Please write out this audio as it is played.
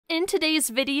In today's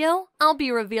video, I'll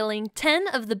be revealing 10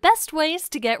 of the best ways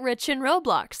to get rich in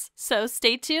Roblox, so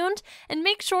stay tuned and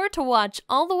make sure to watch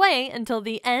all the way until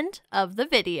the end of the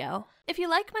video. If you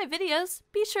like my videos,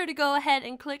 be sure to go ahead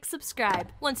and click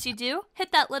subscribe. Once you do,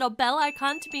 hit that little bell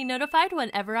icon to be notified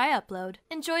whenever I upload.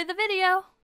 Enjoy the video!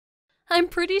 I'm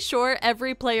pretty sure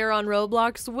every player on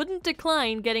Roblox wouldn't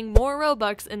decline getting more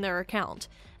Robux in their account,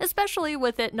 especially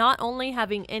with it not only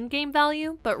having in-game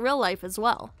value, but real life as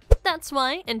well. That's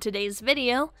why, in today's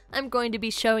video, I'm going to be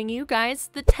showing you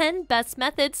guys the 10 best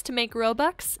methods to make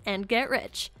Robux and get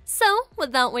rich. So,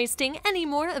 without wasting any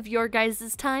more of your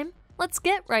guys' time, let's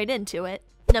get right into it.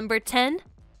 Number 10.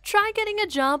 Try getting a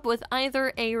job with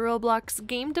either a Roblox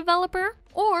game developer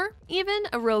or even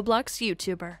a Roblox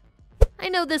YouTuber. I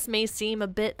know this may seem a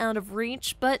bit out of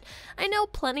reach, but I know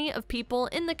plenty of people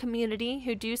in the community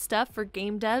who do stuff for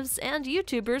game devs and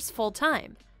YouTubers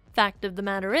full-time. Fact of the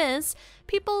matter is,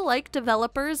 people like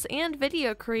developers and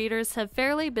video creators have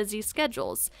fairly busy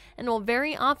schedules and will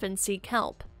very often seek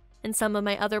help. In some of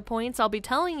my other points I'll be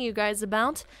telling you guys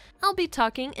about, I'll be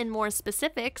talking in more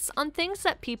specifics on things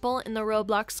that people in the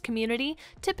Roblox community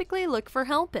typically look for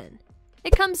help in.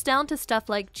 It comes down to stuff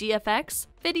like GFX,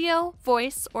 video,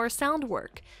 voice, or sound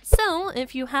work. So,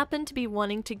 if you happen to be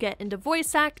wanting to get into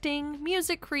voice acting,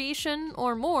 music creation,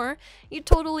 or more, you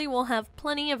totally will have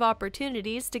plenty of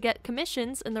opportunities to get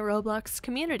commissions in the Roblox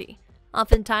community.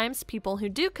 Oftentimes, people who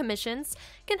do commissions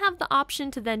can have the option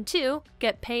to then too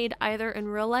get paid either in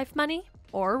real life money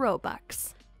or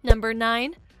Robux. Number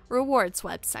 9. Rewards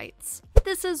websites.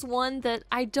 This is one that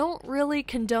I don't really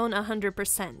condone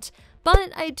 100%.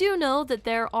 But I do know that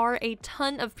there are a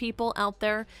ton of people out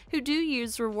there who do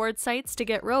use reward sites to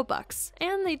get Robux,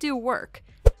 and they do work.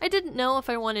 I didn't know if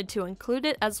I wanted to include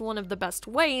it as one of the best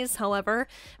ways, however,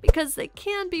 because they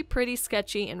can be pretty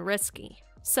sketchy and risky.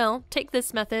 So take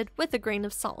this method with a grain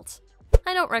of salt.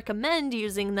 I don't recommend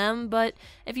using them, but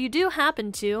if you do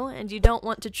happen to, and you don't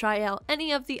want to try out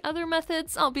any of the other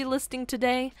methods I'll be listing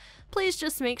today, please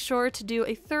just make sure to do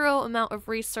a thorough amount of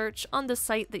research on the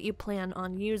site that you plan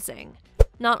on using.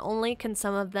 Not only can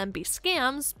some of them be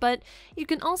scams, but you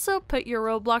can also put your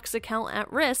Roblox account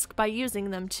at risk by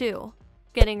using them too.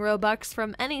 Getting Robux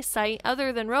from any site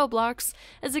other than Roblox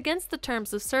is against the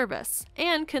terms of service,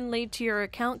 and can lead to your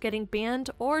account getting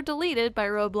banned or deleted by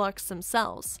Roblox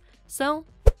themselves. So,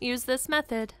 use this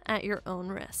method at your own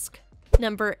risk.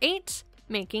 Number 8.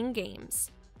 Making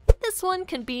games. This one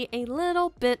can be a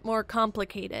little bit more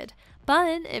complicated,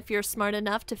 but if you're smart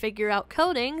enough to figure out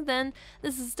coding, then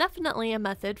this is definitely a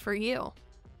method for you.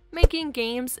 Making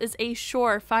games is a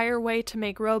surefire way to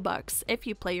make Robux if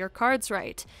you play your cards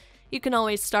right. You can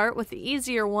always start with the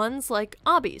easier ones like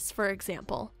obbies, for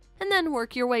example, and then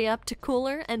work your way up to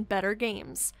cooler and better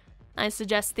games. I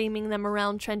suggest theming them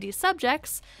around trendy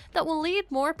subjects that will lead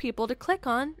more people to click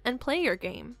on and play your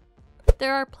game.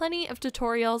 There are plenty of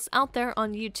tutorials out there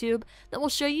on YouTube that will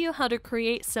show you how to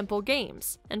create simple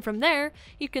games, and from there,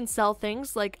 you can sell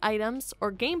things like items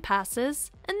or game passes,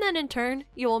 and then in turn,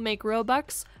 you will make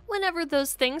Robux whenever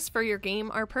those things for your game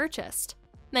are purchased.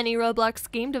 Many Roblox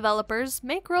game developers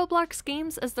make Roblox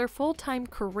games as their full-time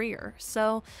career,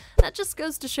 so that just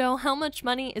goes to show how much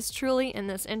money is truly in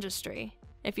this industry.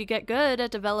 If you get good at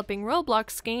developing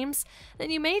Roblox games, then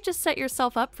you may just set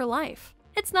yourself up for life.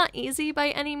 It's not easy by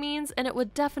any means, and it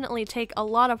would definitely take a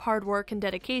lot of hard work and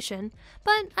dedication,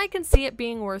 but I can see it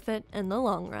being worth it in the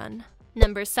long run.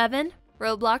 Number 7.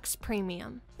 Roblox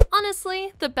Premium.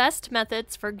 Honestly, the best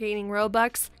methods for gaining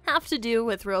Robux have to do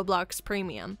with Roblox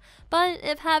Premium, but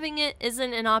if having it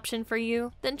isn't an option for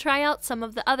you, then try out some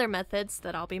of the other methods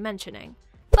that I'll be mentioning.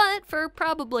 But for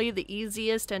probably the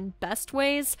easiest and best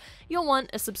ways, you'll want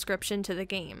a subscription to the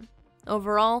game.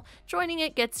 Overall, joining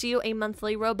it gets you a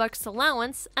monthly Robux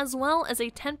allowance as well as a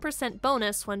 10%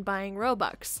 bonus when buying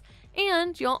Robux.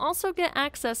 And you'll also get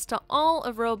access to all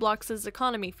of Roblox's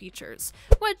economy features,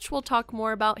 which we'll talk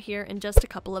more about here in just a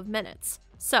couple of minutes.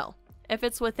 So, if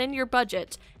it's within your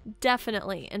budget,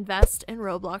 definitely invest in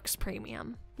Roblox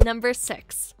Premium. Number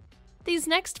 6. These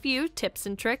next few tips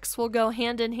and tricks will go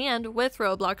hand in hand with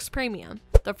Roblox Premium,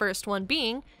 the first one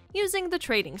being using the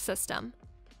trading system.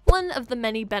 One of the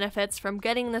many benefits from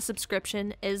getting the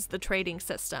subscription is the trading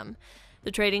system.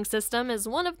 The trading system is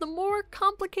one of the more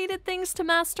complicated things to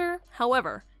master.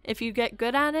 However, if you get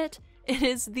good at it, it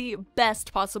is the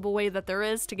best possible way that there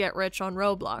is to get rich on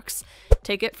Roblox.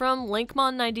 Take it from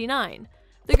Linkmon99.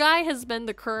 The guy has been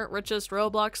the current richest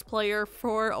Roblox player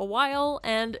for a while,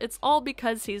 and it's all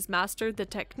because he's mastered the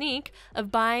technique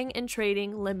of buying and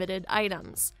trading limited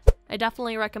items. I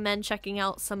definitely recommend checking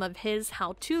out some of his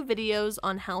how-to videos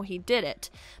on how he did it.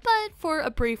 But for a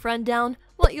brief rundown,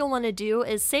 What you'll want to do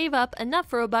is save up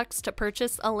enough Robux to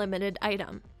purchase a limited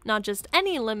item. Not just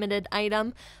any limited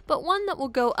item, but one that will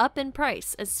go up in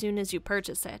price as soon as you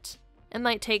purchase it. It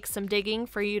might take some digging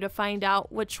for you to find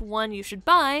out which one you should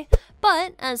buy,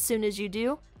 but as soon as you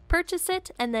do, purchase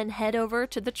it and then head over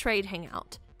to the trade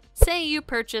hangout. Say you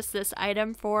purchased this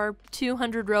item for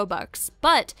 200 Robux,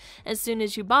 but as soon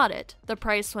as you bought it, the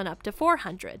price went up to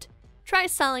 400. Try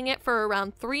selling it for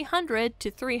around 300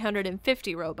 to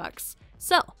 350 Robux.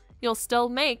 So, you'll still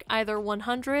make either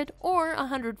 100 or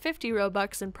 150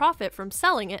 Robux in profit from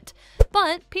selling it,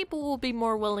 but people will be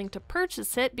more willing to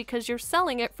purchase it because you're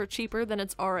selling it for cheaper than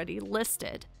it's already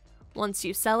listed. Once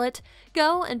you sell it,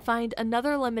 go and find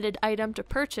another limited item to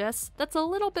purchase that's a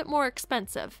little bit more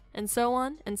expensive, and so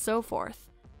on and so forth.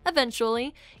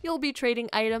 Eventually, you'll be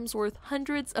trading items worth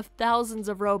hundreds of thousands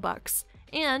of Robux,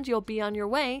 and you'll be on your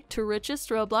way to richest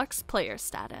Roblox player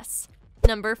status.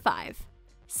 Number 5.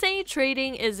 Say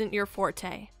trading isn't your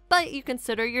forte, but you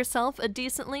consider yourself a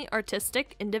decently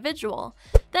artistic individual.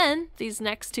 Then, these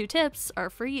next 2 tips are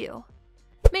for you.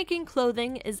 Making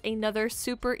clothing is another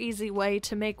super easy way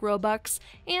to make Robux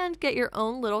and get your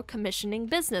own little commissioning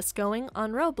business going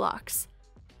on Roblox.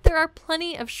 There are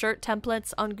plenty of shirt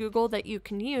templates on Google that you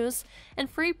can use, and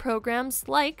free programs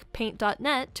like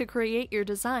paint.net to create your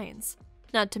designs.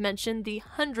 Not to mention the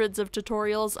hundreds of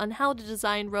tutorials on how to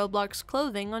design Roblox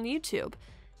clothing on YouTube.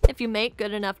 If you make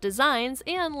good enough designs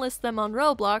and list them on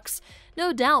Roblox,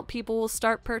 no doubt people will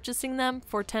start purchasing them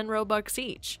for 10 Robux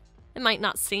each. It might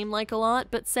not seem like a lot,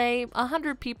 but say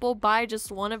 100 people buy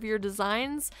just one of your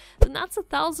designs, then that's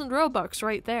 1,000 Robux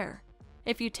right there.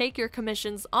 If you take your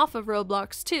commissions off of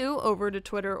Roblox too, over to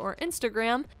Twitter or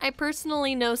Instagram, I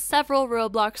personally know several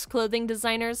Roblox clothing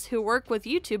designers who work with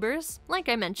YouTubers, like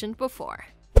I mentioned before.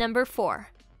 Number 4.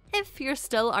 If you're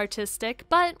still artistic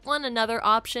but want another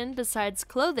option besides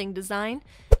clothing design,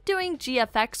 doing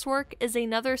GFX work is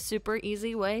another super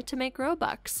easy way to make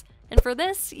Robux. And for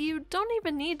this, you don't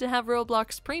even need to have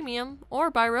Roblox Premium or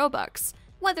buy Robux.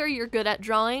 Whether you're good at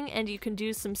drawing and you can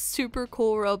do some super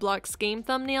cool Roblox game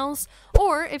thumbnails,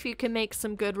 or if you can make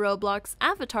some good Roblox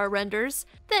avatar renders,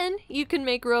 then you can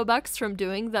make Robux from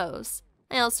doing those.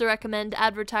 I also recommend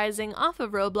advertising off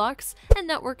of Roblox and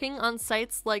networking on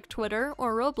sites like Twitter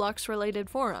or Roblox-related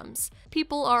forums.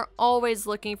 People are always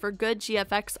looking for good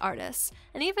GFX artists,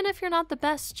 and even if you're not the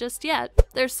best just yet,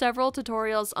 there's several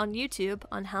tutorials on YouTube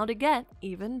on how to get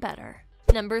even better.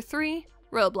 Number 3.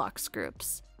 Roblox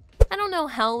groups. I don't know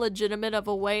how legitimate of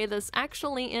a way this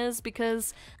actually is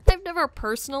because I've never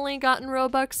personally gotten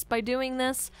Robux by doing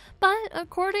this, but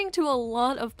according to a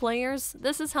lot of players,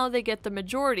 this is how they get the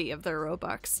majority of their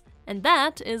Robux, and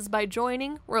that is by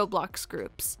joining Roblox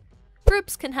groups.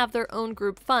 Groups can have their own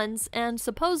group funds, and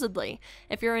supposedly,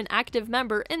 if you're an active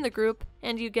member in the group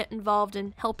and you get involved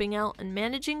in helping out and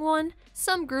managing one,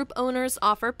 some group owners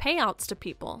offer payouts to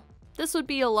people. This would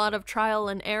be a lot of trial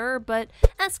and error, but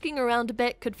asking around a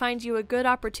bit could find you a good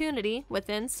opportunity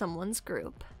within someone's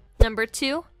group. Number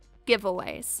 2,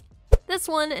 giveaways. This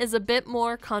one is a bit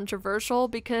more controversial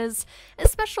because,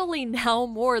 especially now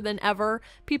more than ever,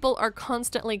 people are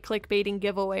constantly clickbaiting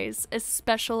giveaways,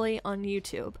 especially on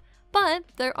YouTube. But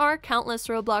there are countless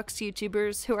Roblox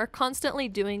YouTubers who are constantly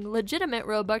doing legitimate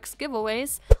Robux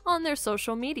giveaways on their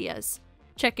social medias.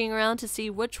 Checking around to see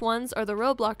which ones are the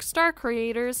Roblox star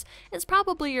creators is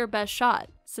probably your best shot,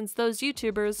 since those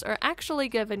YouTubers are actually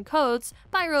given codes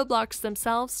by Roblox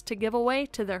themselves to give away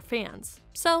to their fans,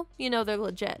 so you know they're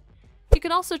legit. You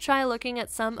can also try looking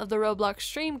at some of the Roblox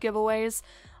stream giveaways,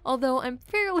 although I'm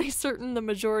fairly certain the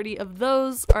majority of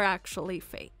those are actually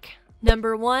fake.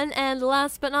 Number 1, and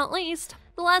last but not least,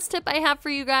 the last tip I have for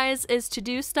you guys is to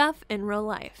do stuff in real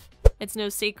life. It's no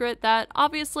secret that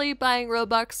obviously buying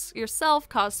Robux yourself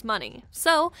costs money,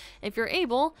 so if you're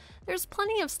able, there's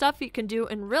plenty of stuff you can do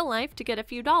in real life to get a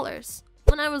few dollars.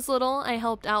 When I was little, I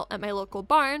helped out at my local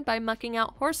barn by mucking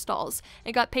out horse stalls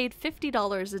and got paid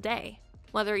 $50 a day.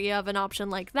 Whether you have an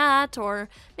option like that, or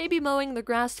maybe mowing the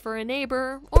grass for a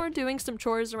neighbor, or doing some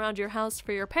chores around your house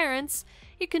for your parents,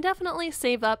 you can definitely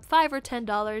save up $5 or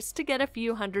 $10 to get a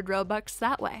few hundred Robux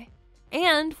that way.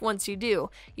 And once you do,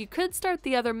 you could start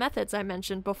the other methods I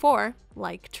mentioned before,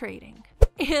 like trading.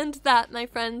 And that, my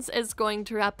friends, is going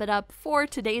to wrap it up for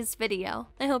today's video.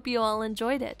 I hope you all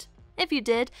enjoyed it. If you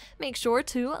did, make sure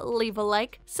to leave a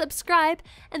like, subscribe,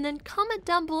 and then comment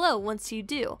down below once you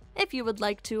do, if you would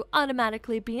like to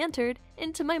automatically be entered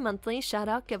into my monthly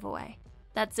shoutout giveaway.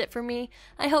 That's it for me.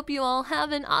 I hope you all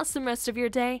have an awesome rest of your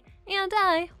day, and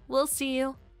I will see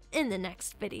you in the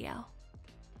next video.